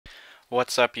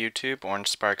What's up YouTube,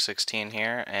 OrangeSpark16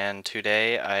 here, and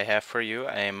today I have for you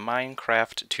a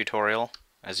Minecraft tutorial.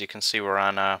 As you can see, we're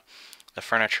on the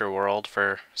furniture world.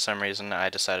 For some reason I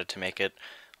decided to make it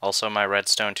also my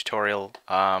redstone tutorial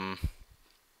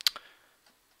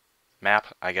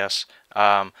map, I guess.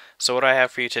 So what I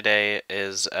have for you today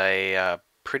is a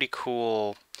pretty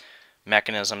cool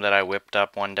mechanism that I whipped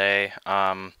up one day.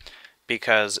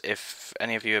 Because if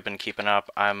any of you have been keeping up,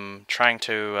 I'm trying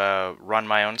to run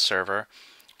my own server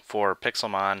for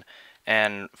Pixelmon,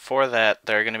 and for that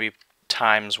there are going to be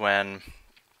times when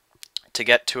to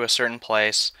get to a certain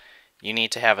place you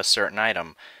need to have a certain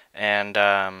item, and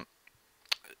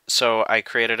so I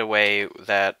created a way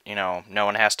that no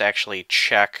one has to actually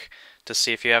check to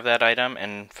see if you have that item.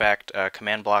 In fact,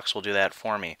 command blocks will do that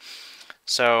for me.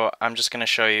 So I'm just going to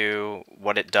show you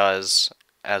what it does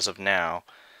as of now.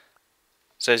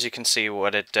 So as you can see,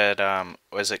 what it did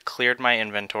was it cleared my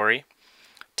inventory,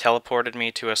 teleported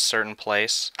me to a certain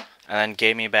place, and then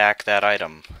gave me back that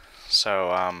item.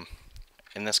 So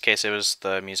in this case it was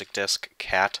the music disc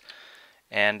cat,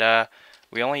 and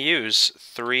we only use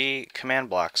 3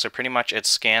 command blocks. So pretty much it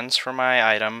scans for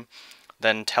my item,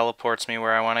 then teleports me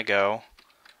where I want to go,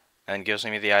 and gives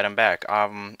me the item back.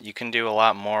 You can do a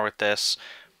lot more with this,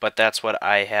 but that's what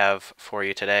I have for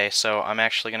you today. So I'm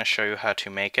actually going to show you how to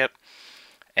make it.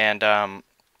 And I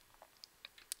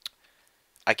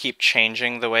keep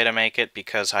changing the way to make it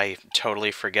because I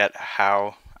totally forget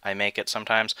how I make it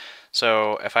sometimes.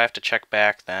 So if I have to check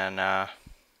back, then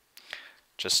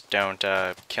just don't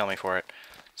kill me for it.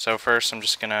 So first I'm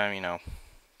just gonna,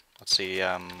 let's see,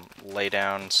 lay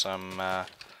down some,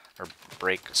 or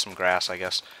break some grass, I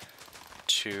guess,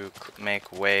 to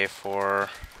make way for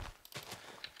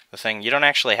the thing. You don't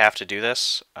actually have to do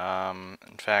this. In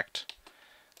fact,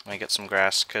 let me get some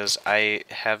grass, because I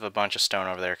have a bunch of stone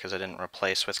over there because I didn't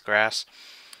replace with grass.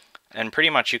 And pretty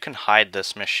much you can hide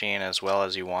this machine as well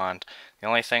as you want. The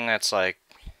only thing that's like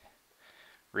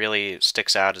really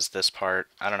sticks out is this part.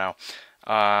 I don't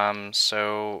know.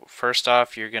 So first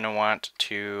off, you're going to want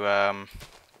to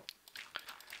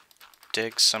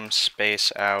dig some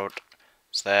space out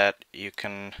so that you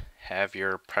can have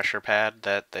your pressure pad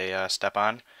that they step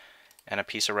on, and a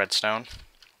piece of redstone.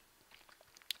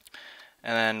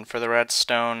 And then for the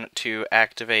redstone, to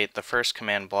activate the first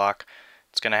command block,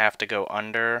 it's going to have to go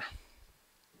under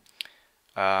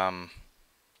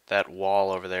that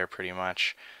wall over there pretty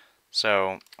much.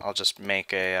 So I'll just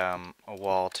make a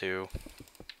wall to,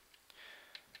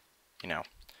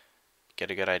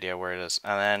 get a good idea where it is.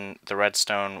 And then the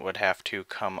redstone would have to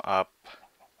come up.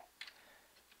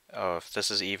 Oh, if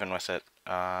this is even with it.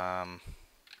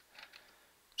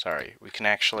 Sorry, we can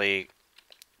actually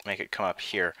make it come up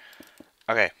here.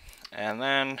 Okay, and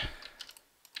then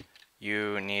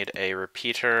you need a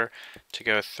repeater to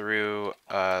go through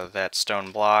that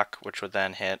stone block, which would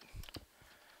then hit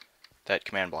that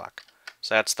command block.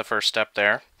 So that's the first step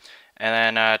there.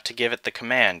 And then to give it the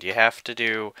command, you have to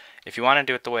do, if you want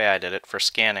to do it the way I did it for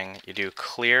scanning, you do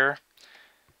clear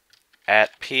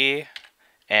at P,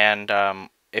 and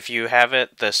if you have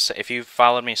it, if you've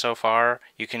followed me so far,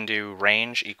 you can do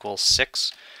range equals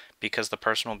 6, because the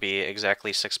person will be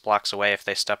exactly 6 blocks away if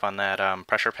they step on that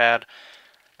pressure pad.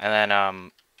 And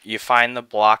then you find the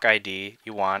block ID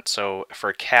you want. So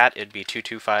for cat, it'd be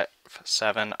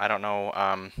 2257. I don't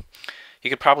know. You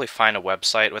could probably find a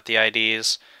website with the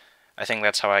IDs. I think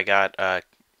that's how I got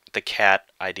the cat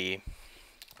ID.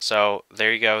 So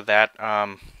there you go. That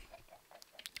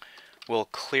will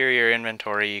clear your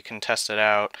inventory. You can test it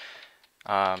out.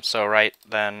 So right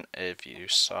then, if you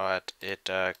saw it, it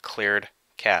cleared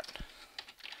cat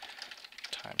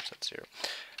times at 0.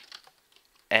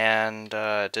 And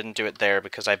didn't do it there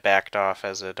because I backed off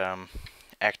as it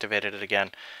activated it again.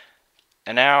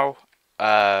 And now,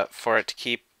 for it to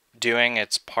keep doing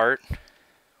its part,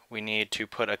 we need to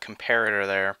put a comparator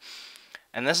there.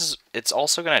 And it's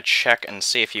also going to check and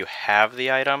see if you have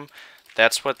the item.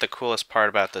 That's what the coolest part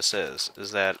about this is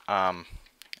that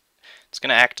it's going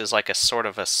to act as like a sort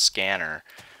of a scanner,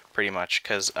 pretty much,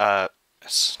 because,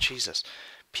 Jesus,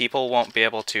 people won't be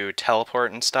able to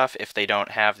teleport and stuff if they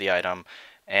don't have the item,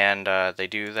 and they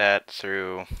do that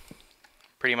through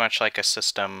pretty much like a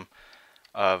system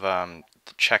of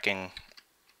checking.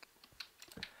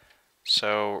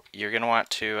 So you're going to want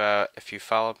to, if you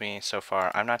followed me so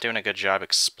far, I'm not doing a good job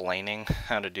explaining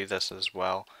how to do this as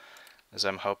well as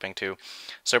I'm hoping to.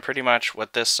 So pretty much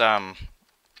what this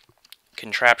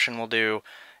contraption will do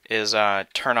is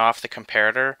turn off the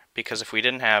comparator, because if we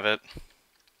didn't have it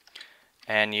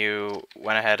and you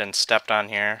went ahead and stepped on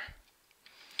here,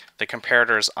 the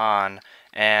comparator's on,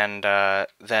 and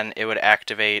then it would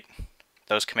activate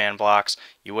those command blocks,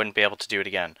 you wouldn't be able to do it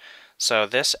again. So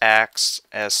this acts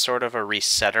as sort of a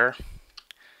resetter,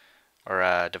 or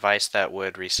a device that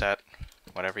would reset,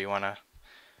 whatever you want to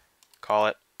call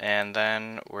it. And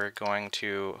then we're going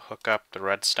to hook up the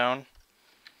redstone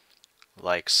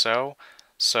like so.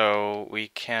 So we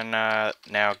can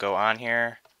now go on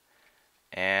here,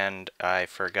 and I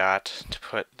forgot to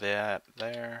put that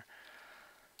there.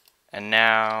 And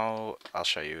now I'll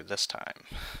show you this time.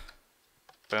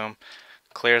 Boom.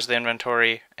 Clears the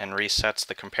inventory and resets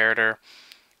the comparator.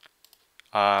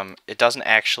 It doesn't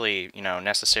actually,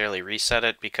 necessarily reset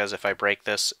it, because if I break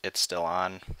this, it's still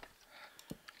on.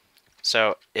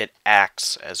 So it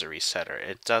acts as a resetter.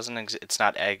 It doesn't. It's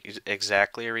not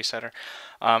exactly a resetter.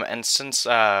 And since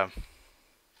the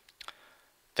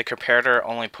comparator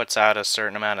only puts out a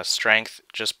certain amount of strength,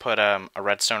 just put a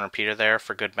redstone repeater there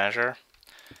for good measure.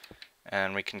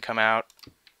 And we can come out.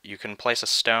 You can place a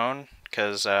stone,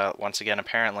 because once again,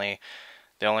 apparently,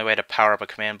 the only way to power up a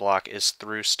command block is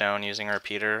through stone using a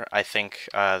repeater. I think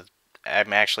I'm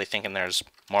actually thinking there's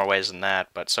more ways than that,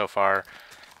 but so far,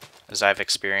 as I've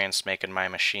experienced making my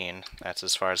machine, that's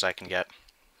as far as I can get.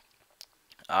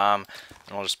 And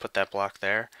we'll just put that block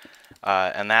there.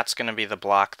 And that's going to be the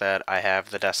block that I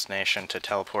have the destination to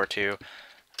teleport to.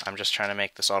 I'm just trying to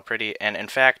make this all pretty. And in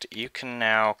fact, you can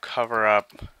now cover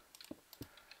up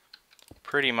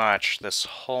pretty much this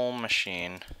whole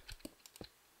machine.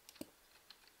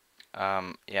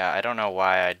 Yeah, I don't know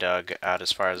why I dug out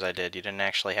as far as I did. You didn't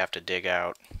actually have to dig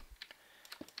out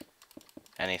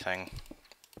anything,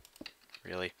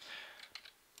 really.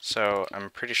 So I'm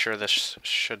pretty sure this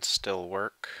should still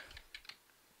work.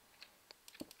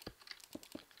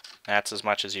 That's as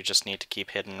much as you just need to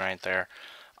keep hidden right there.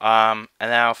 And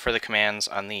now for the commands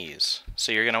on these.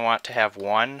 So you're going to want to have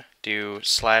one do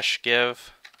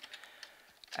 /give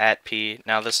 @p.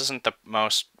 Now this isn't the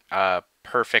most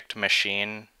perfect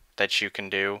machine that you can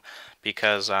do,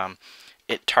 because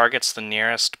it targets the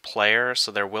nearest player,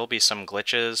 so there will be some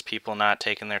glitches, people not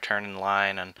taking their turn in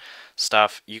line and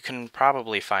stuff. You can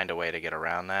probably find a way to get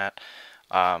around that.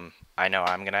 I know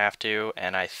I'm gonna have to,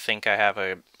 and I think I have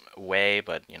a way,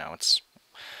 but it's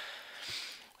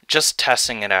just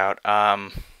testing it out.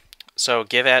 So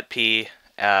give @p.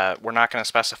 We're not going to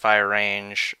specify a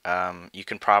range. You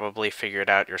can probably figure it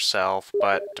out yourself,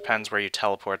 but depends where you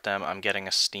teleport them. I'm getting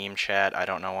a Steam chat. I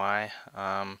don't know why.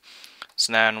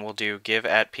 So then we'll do give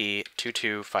 @p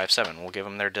 2257. We'll give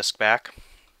them their disk back.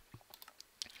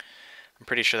 I'm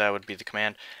pretty sure that would be the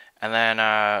command. And then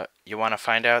you want to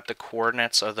find out the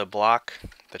coordinates of the block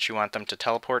that you want them to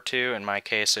teleport to. In my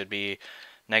case, it'd be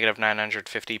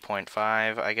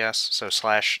 -950.5, I guess. So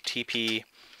 /tp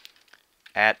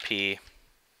 @p.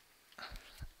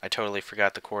 I totally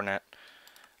forgot the coordinate.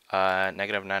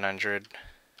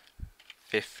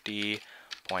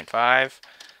 -950.5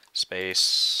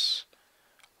 space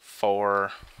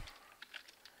 4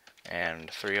 and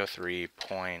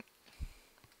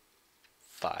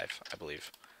 303.5, I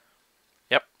believe.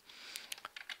 Yep.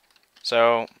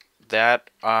 So that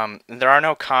there are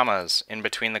no commas in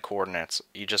between the coordinates.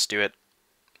 You just do it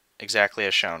exactly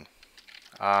as shown.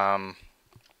 And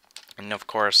of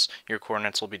course, your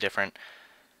coordinates will be different.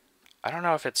 I don't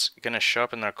know if it's going to show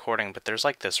up in the recording, but there's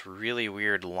like this really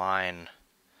weird line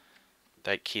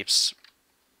that keeps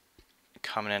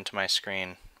coming into my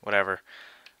screen. Whatever.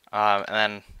 And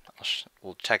then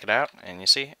we'll check it out, and you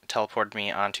see, it teleported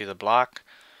me onto the block,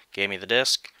 gave me the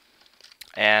disk,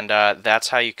 and that's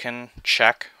how you can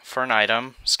check for an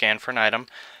item, scan for an item.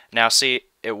 Now see,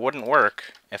 it wouldn't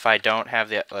work if I don't have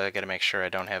the, I gotta make sure I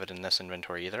don't have it in this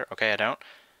inventory either. Okay, I don't.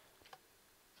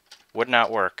 Would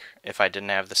not work if I didn't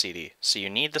have the CD. So you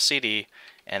need the CD,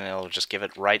 and it'll just give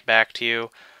it right back to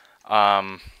you.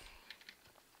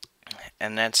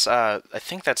 And that's, I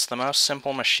think that's the most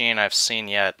simple machine I've seen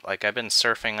yet. Like, I've been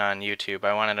surfing on YouTube.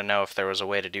 I wanted to know if there was a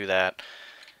way to do that,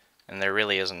 and there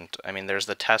really isn't. I mean, there's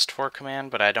the test for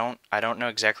command, but I don't know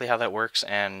exactly how that works,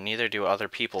 and neither do other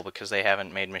people, because they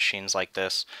haven't made machines like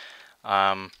this.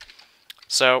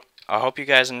 So I hope you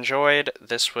guys enjoyed.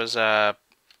 This was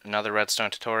another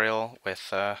Redstone tutorial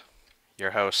with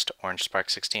your host,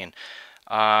 OrangeSpark16.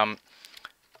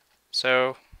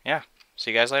 So yeah,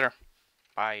 see you guys later.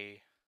 Bye.